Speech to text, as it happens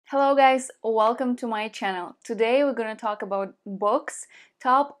Hello guys, welcome to my channel. Today we're going to talk about books,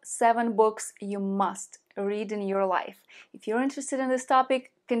 top 7 books you must read in your life. If you're interested in this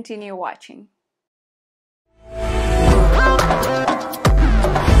topic, continue watching.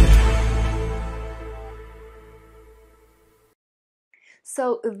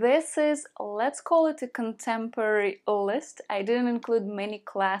 So this is, let's call it a contemporary list. I didn't include many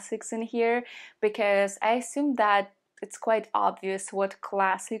classics in here because I assume that it's quite obvious what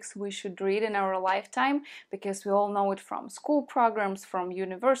classics we should read in our lifetime because we all know it from school programs, from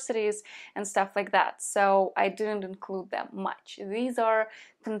universities and stuff like that. So I didn't include them much. These are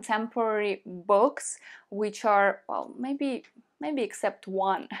contemporary books which are, well, maybe except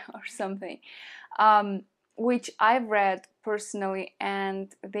one or something. Which I've read personally,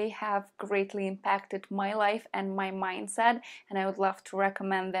 and they have greatly impacted my life and my mindset, and I would love to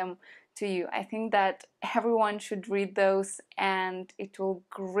recommend them to you. I think that everyone should read those, and it will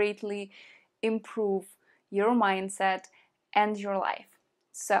greatly improve your mindset and your life.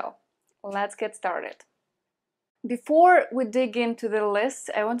 So let's get started. Before we dig into the list,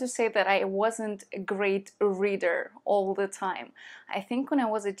 I want to say that I wasn't a great reader all the time. I think when I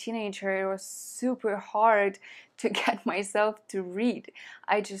was a teenager, it was super hard to get myself to read.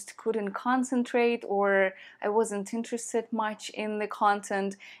 I just couldn't concentrate, or I wasn't interested much in the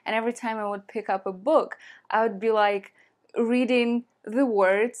content, and every time I would pick up a book, I would be like reading the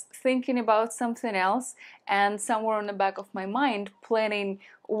words, thinking about something else, and somewhere on the back of my mind planning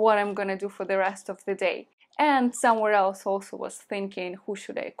what I'm gonna do for the rest of the day. And somewhere else also was thinking, who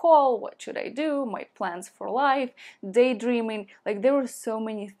should I call, what should I do, my plans for life, daydreaming. Like, there were so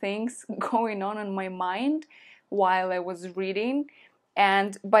many things going on in my mind while I was reading,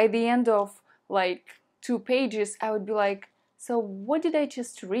 and by the end of like 2 pages I would be like, so what did I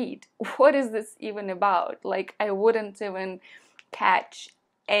just read? What is this even about? Like, I wouldn't even catch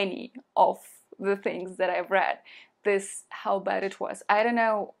any of the things that I've read. This, how bad it was. I don't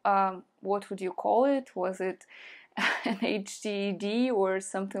know, what would you call it? Was it an HDD or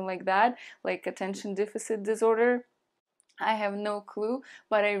something like that, like attention deficit disorder? I have no clue,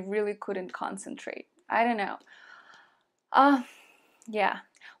 but I really couldn't concentrate. I don't know. Yeah.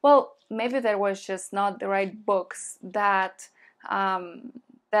 Well, maybe there was just not the right books that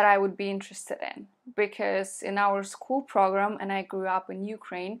that I would be interested in, because in our school program, and I grew up in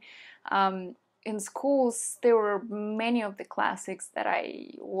Ukraine, in schools there were many of the classics that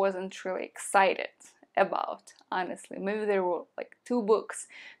I wasn't really excited about, honestly. Maybe there were like 2 books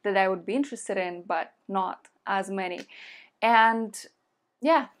that I would be interested in, but not as many. And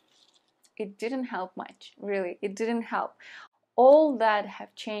yeah, it didn't help much, really. It didn't help. All that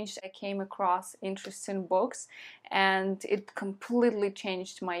have changed. I came across interesting books, and it completely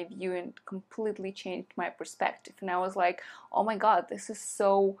changed my view and completely changed my perspective. And I was like, oh my god, this is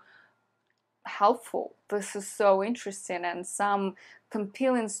so helpful, this is so interesting, and some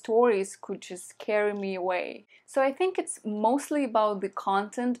compelling stories could just carry me away. So I think it's mostly about the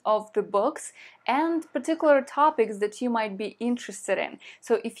content of the books and particular topics that you might be interested in.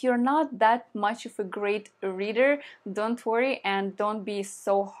 So if you're not that much of a great reader, don't worry and don't be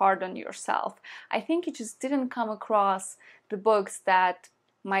so hard on yourself. I think you just didn't come across the books that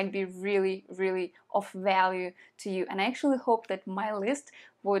might be really of value to you, and I actually hope that my list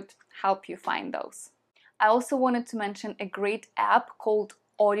would help you find those. I also wanted to mention a great app called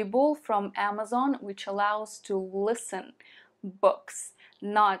Audible from Amazon, which allows to listen books,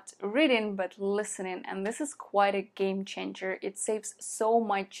 not reading but listening, and this is quite a game changer. It saves so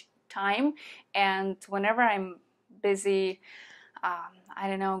much time, and whenever I'm busy, I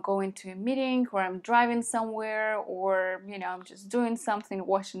don't know, going to a meeting, or I'm driving somewhere, or I'm just doing something,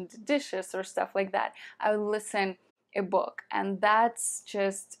 washing the dishes or stuff like that, I would listen a book, and that's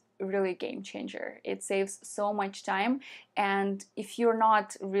just really game changer. It saves so much time, and if you're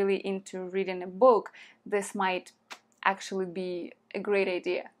not really into reading a book, this might actually be a great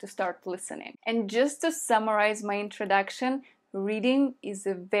idea to start listening. And just to summarize my introduction, reading is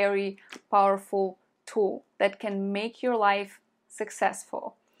a very powerful tool that can make your life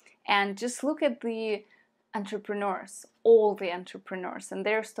successful. And just look at the entrepreneurs, all the entrepreneurs, and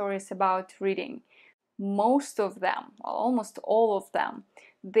their stories about reading. Most of them, well, almost all of them,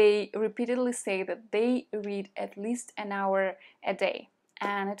 they repeatedly say that they read at least an hour a day,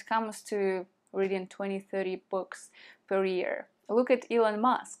 and it comes to reading 20-30 books per year. Look at Elon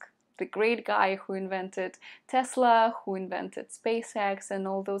Musk, the great guy who invented Tesla, who invented SpaceX and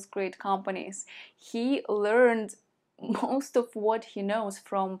all those great companies. He learned most of what he knows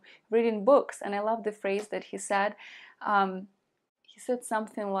from reading books, and I love the phrase that he said. He said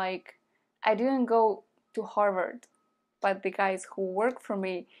something like, I didn't go to Harvard, but the guys who work for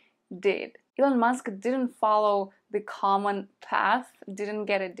me did. Elon Musk didn't follow the common path, didn't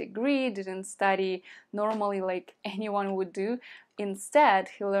get a degree, didn't study normally like anyone would do. Instead,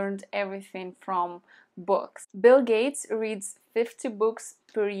 he learned everything from books. Bill Gates reads 50 books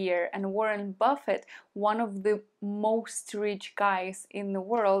per year, and Warren Buffett, one of the most rich guys in the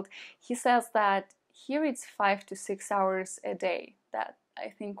world, he says that he reads 5 to 6 hours a day. That, I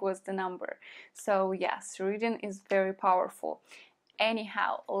think, was the number. So yes, reading is very powerful.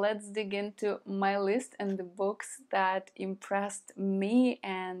 Anyhow, let's dig into my list and the books that impressed me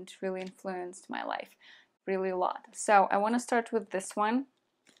and really influenced my life really a lot. So I want to start with this one,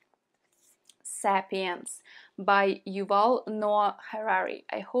 Sapiens by Yuval Noah Harari.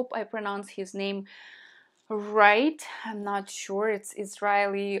 I hope I pronounce his name right. I'm not sure. It's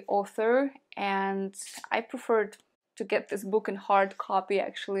Israeli author, and I preferred to get this book in hard copy,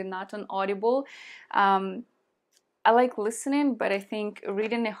 actually, not on Audible. I like listening, but I think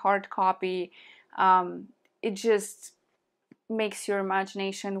reading a hard copy, it just makes your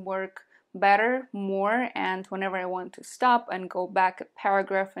imagination work better, more, and whenever I want to stop and go back a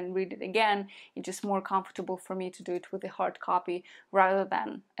paragraph and read it again, it's just more comfortable for me to do it with a hard copy rather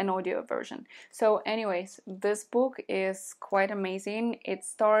than an audio version. So anyways, this book is quite amazing. It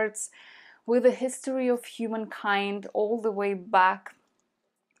starts with the history of humankind all the way back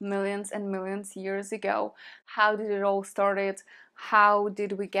millions and millions years ago. How did it all started? How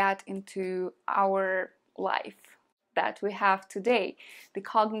did we get into our life that we have today? The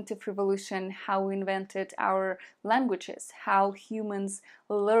cognitive revolution, how we invented our languages, how humans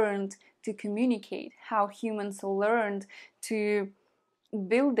learned to communicate, how humans learned to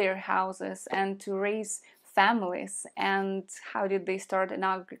build their houses and to raise families, and how did they start an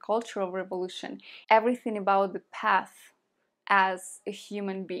agricultural revolution. Everything about the path as a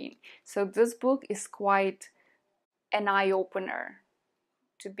human being. So this book is quite an eye-opener,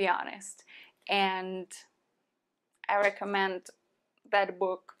 to be honest, and I recommend that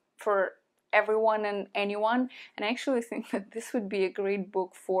book for everyone and anyone. And I actually think that this would be a great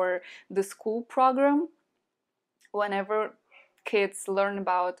book for the school program. Whenever kids learn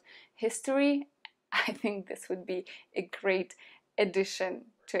about history, I think this would be a great addition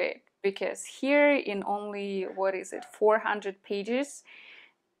to it, because here in only, 400 pages,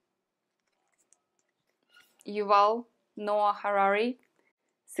 Yuval Noah Harari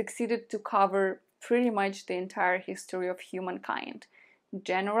succeeded to cover pretty much the entire history of humankind.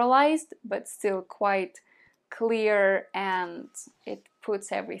 Generalized, but still quite clear, and it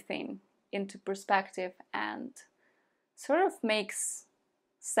puts everything into perspective and sort of makes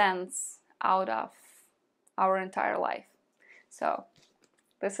sense out of our entire life. So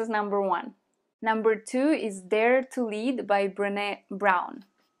this is number one. Number two is Dare to Lead by Brené Brown,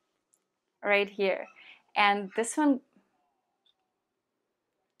 right here. And this one,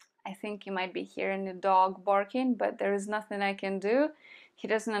 I think you might be hearing a dog barking, but there is nothing I can do. He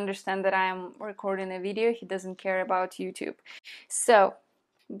doesn't understand that I'm recording a video. He doesn't care about YouTube. So,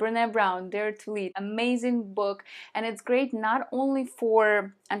 Brené Brown, Dare to Lead, amazing book, and it's great not only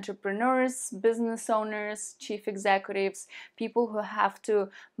for entrepreneurs, business owners, chief executives, people who have to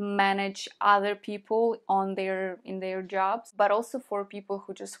manage other people in their jobs, but also for people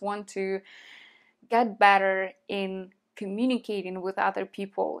who just want to get better in communicating with other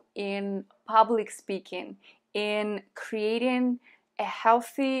people, in public speaking, in creating a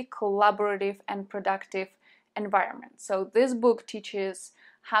healthy, collaborative, and productive environment. So this book teaches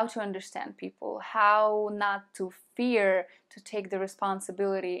how to understand people, how not to fear to take the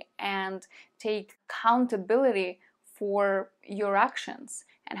responsibility and take accountability for your actions,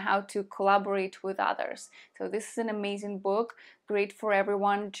 and how to collaborate with others. So this is an amazing book, great for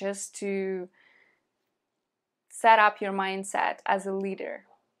everyone, just to set up your mindset as a leader.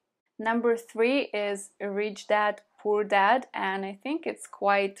 Number three is Rich Dad, Poor Dad, and I think it's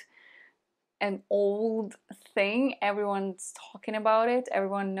quite an old thing. Everyone's talking about it,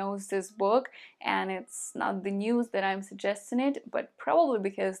 everyone knows this book, and it's not the news that I'm suggesting it, but probably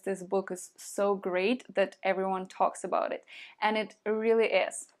because this book is so great that everyone talks about it, and it really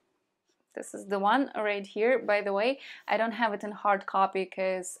is. This is the one right here. By the way, I don't have it in hard copy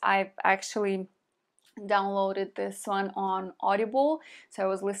because I've actually downloaded this one on Audible, so I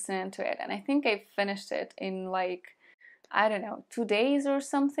was listening to it, and I think I finished it in like, I don't know, 2 days or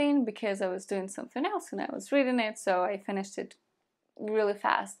something, because I was doing something else and I was reading it, so I finished it really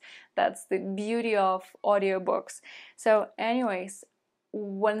fast. That's the beauty of audiobooks. So anyways,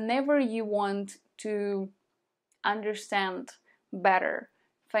 whenever you want to understand better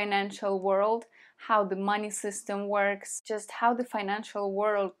financial world, how the money system works, just how the financial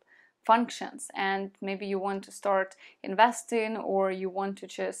world functions, and maybe you want to start investing, or you want to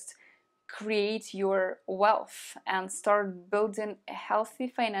just create your wealth and start building a healthy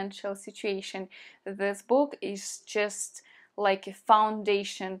financial situation. This book is just like a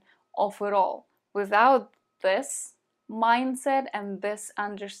foundation of it all. Without this mindset and this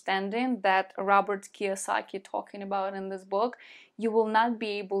understanding that Robert Kiyosaki talking about in this book, you will not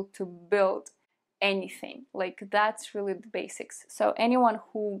be able to build anything. Like, that's really the basics. So anyone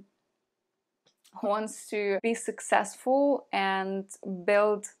who wants to be successful and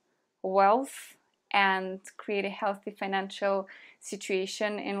build wealth and create a healthy financial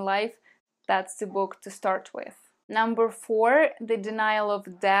situation in life, that's the book to start with. Number 4, The Denial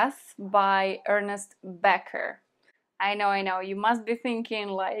of Death by Ernest Becker. I know, you must be thinking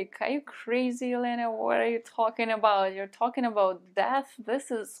like, are you crazy, Elena? What are you talking about? You're talking about death?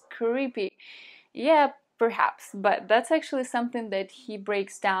 This is creepy. Yeah, perhaps, but that's actually something that he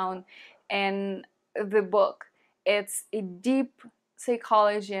breaks down in the book. It's a deep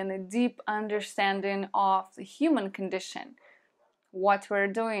psychology and a deep understanding of the human condition, what we're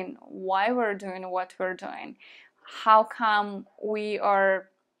doing, why we're doing what we're doing, how come we are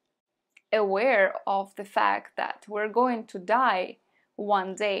aware of the fact that we're going to die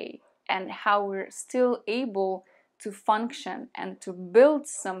one day, and how we're still able to function and to build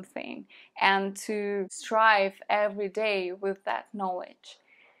something and to strive every day with that knowledge.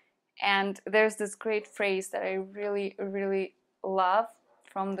 And there's this great phrase that I really, really love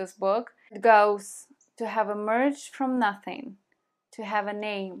from this book. It goes, to have emerged from nothing, to have a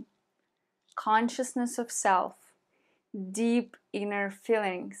name, consciousness of self, deep inner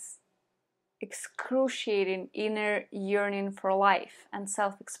feelings, excruciating inner yearning for life and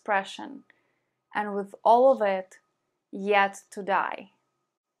self-expression, and with all of it, yet to die.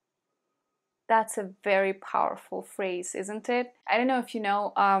 That's a very powerful phrase, isn't it? I don't know if you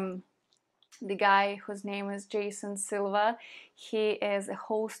know the guy whose name is Jason Silva. He is a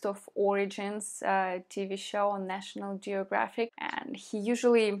host of Origins TV show on National Geographic, and he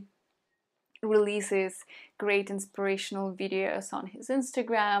usually releases great inspirational videos on his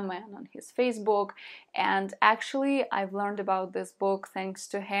Instagram and on his Facebook. And actually, I've learned about this book thanks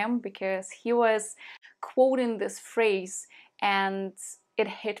to him, because he was quoting this phrase and it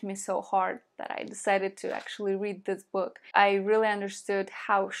hit me so hard that I decided to actually read this book. I really understood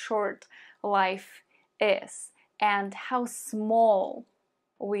how short life is and how small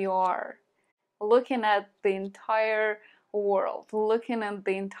we are. Looking at the entire world, looking at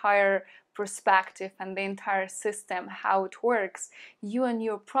the entire perspective and the entire system, how it works, you and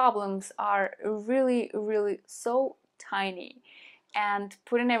your problems are really, really so tiny. And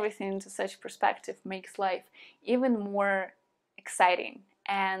putting everything into such perspective makes life even more exciting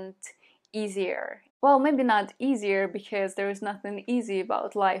and easier. Well, maybe not easier, because there is nothing easy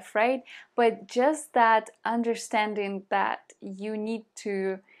about life, right? But just that understanding that you need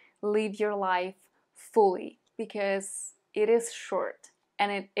to live your life fully, because it is short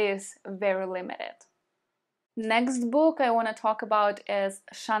and it is very limited. Next book I want to talk about is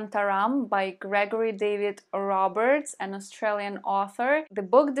Shantaram by Gregory David Roberts, an Australian author. The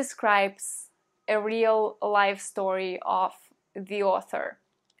book describes a real life story of the author.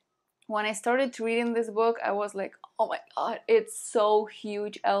 When I started reading this book, I was like, oh my god, it's so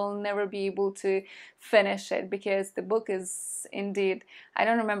huge, I'll never be able to finish it, because the book is indeed, I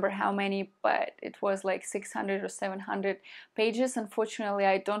don't remember how many, but it was like 600 or 700 pages. Unfortunately,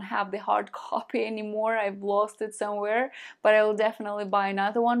 I don't have the hard copy anymore, I've lost it somewhere, but I will definitely buy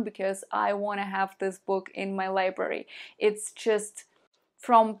another one, because I want to have this book in my library. It's just,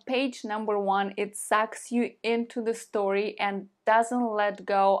 from page number 1, it sucks you into the story and doesn't let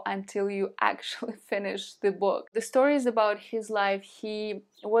go until you actually finish the book. The story is about his life. He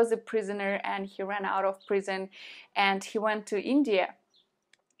was a prisoner and he ran out of prison and he went to India.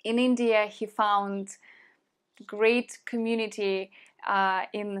 In India, he found great community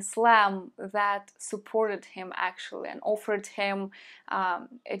in Islam that supported him actually, and offered him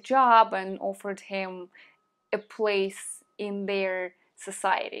a job and offered him a place in their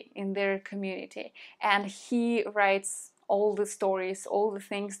society, in their community. And he writes all the stories, all the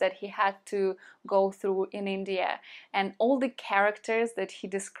things that he had to go through in India. And all the characters that he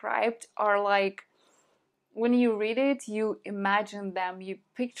described are like, when you read it, you imagine them, you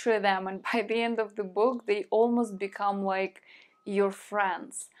picture them, and by the end of the book, they almost become like your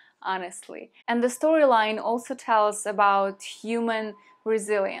friends, honestly. And the storyline also tells about human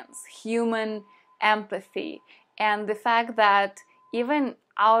resilience, human empathy, and the fact that even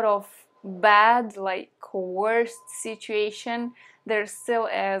out of bad, like worst situation, there still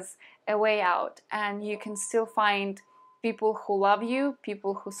is a way out, and you can still find people who love you,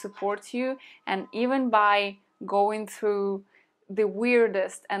 people who support you, and even by going through the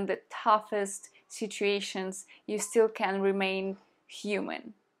weirdest and the toughest situations, you still can remain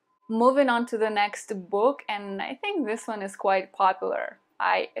human. Moving on to the next book, and I think this one is quite popular.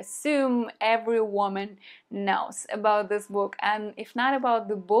 I assume every woman knows about this book, and if not about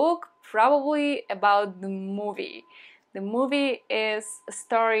the book, probably about the movie. The movie is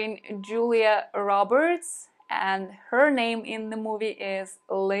starring Julia Roberts, and her name in the movie is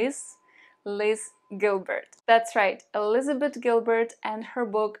Liz Gilbert. That's right, Elizabeth Gilbert, and her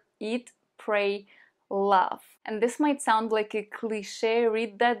book Eat, Pray, Love. And this might sound like a cliche,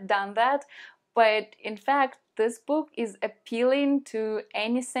 read that, done that, but in fact, this book is appealing to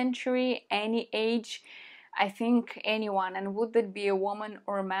any century, any age, I think anyone. And would that be a woman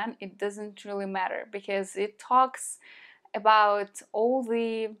or a man, it doesn't really matter, because it talks about all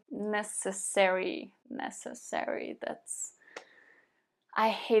the necessary, that's, I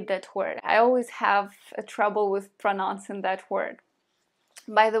hate that word. I always have a trouble with pronouncing that word.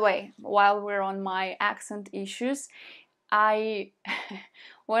 By the way, while we're on my accent issues, I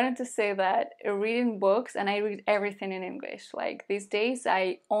wanted to say that reading books, and I read everything in English. Like these days,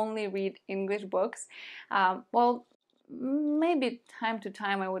 I only read English books. Well, maybe time to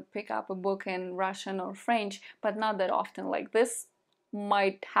time I would pick up a book in Russian or French, but not that often. Like this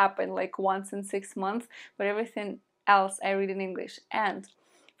might happen like once in 6 months, but everything else I read in English. And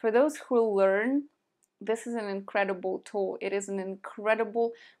for those who learn, this is an incredible tool. It is an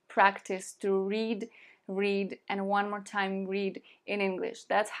incredible practice to read, and one more time read in English.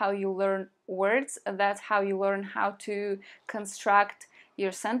 That's how you learn words. That's how you learn how to construct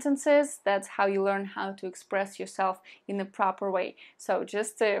your sentences. That's how you learn how to express yourself in a proper way. So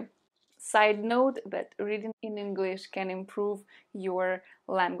just a side note that reading in English can improve your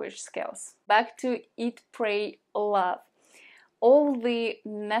language skills. Back to Eat, Pray, Love. All the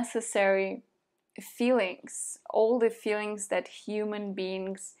necessary feelings, all the feelings that human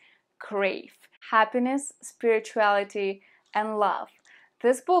beings crave: happiness, spirituality, and love.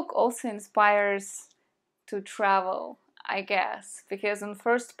 This book also inspires to travel, I guess, because in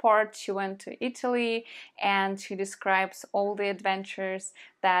first part she went to Italy and she describes all the adventures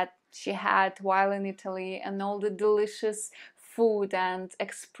that she had while in Italy and all the delicious food and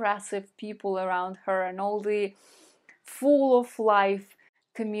expressive people around her and all the full of life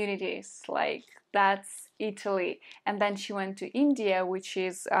communities. Like that's Italy. And then she went to India, which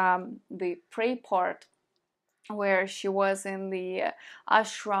is the pray part, where she was in the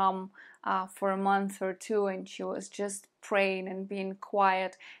ashram for a month or two, and she was just praying and being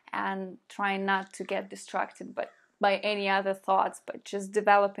quiet and trying not to get distracted by any other thoughts, but just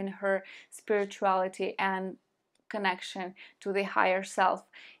developing her spirituality and connection to the higher self.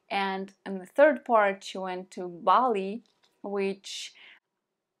 And in the third part, she went to Bali, which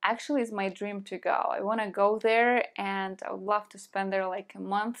actually is my dream to go. I want to go there, and I would love to spend there like a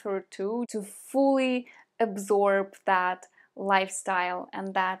month or two to fully absorb that lifestyle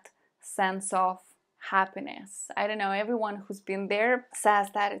and that sense of happiness. I don't know, everyone who's been there says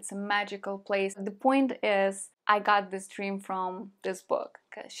that it's a magical place. The point is, I got this dream from this book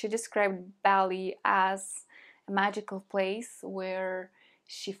because she described Bali as a magical place where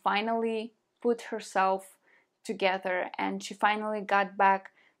she finally put herself together and she finally got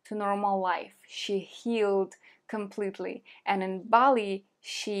back to normal life. She healed completely. And in Bali,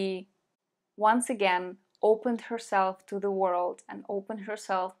 she once again opened herself to the world and opened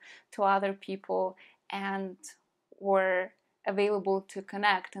herself to other people and were available to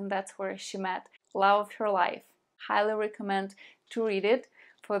connect. And that's where she met love of her life. Highly recommend to read it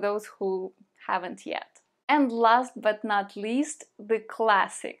for those who haven't yet. And last but not least, the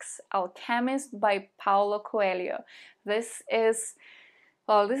classics. Alchemist by Paulo Coelho. This is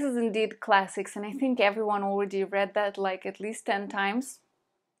indeed classics, and I think everyone already read that like at least 10 times.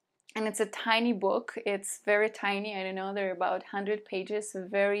 And it's a tiny book. It's very tiny. I don't know, they're about 100 pages,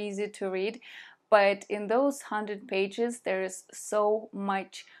 very easy to read. But in those 100 pages, there is so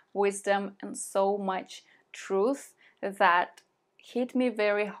much wisdom and so much truth that hit me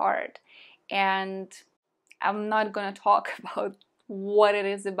very hard. And I'm not gonna talk about what it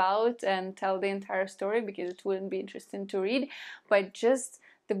is about and tell the entire story because it wouldn't be interesting to read, but just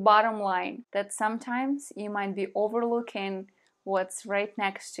the bottom line that sometimes you might be overlooking what's right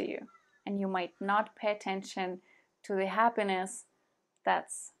next to you and you might not pay attention to the happiness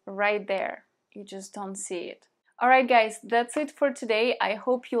that's right there. You just don't see it. Alright guys, that's it for today. I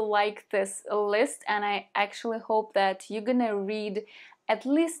hope you like this list, and I actually hope that you're gonna read at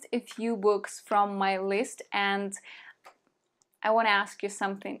least a few books from my list. And I want to ask you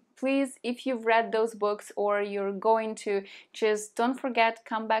something. Please, if you've read those books or you're going to, just don't forget,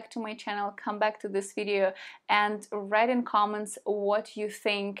 come back to my channel, come back to this video and write in comments what you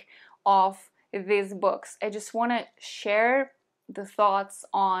think of these books. I just want to share the thoughts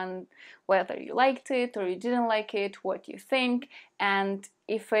on whether you liked it or you didn't like it, what you think, and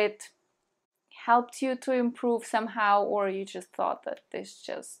if it helped you to improve somehow, or you just thought that this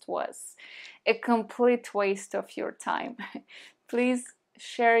just was a complete waste of your time. Please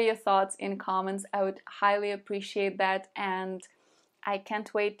share your thoughts in comments. I would highly appreciate that, and I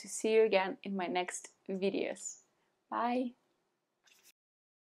can't wait to see you again in my next videos. Bye!